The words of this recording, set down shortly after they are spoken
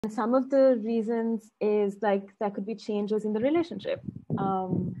Some of the reasons is like there could be changes in the relationship.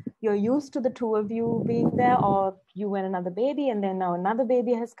 You're used to the two of you being there, or you and another baby, and then now another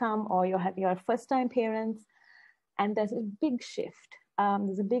baby has come, or you have your first-time parents, and there's a big shift.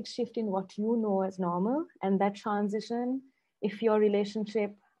 There's a big shift in what you know as normal, and that transition, if your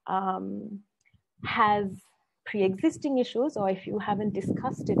relationship has pre-existing issues, or if you haven't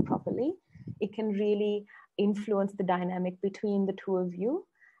discussed it properly, it can really influence the dynamic between the two of you.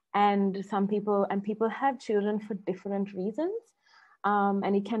 And people have children for different reasons,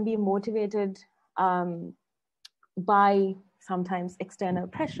 and it can be motivated by sometimes external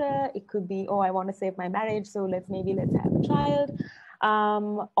pressure. It could be, oh, I want to save my marriage, so let's have a child.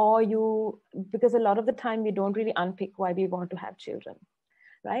 Because a lot of the time we don't really unpick why we want to have children,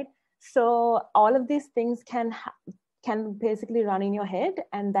 right? So all of these things can basically run in your head,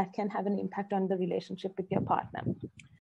 and that can have an impact on the relationship with your partner.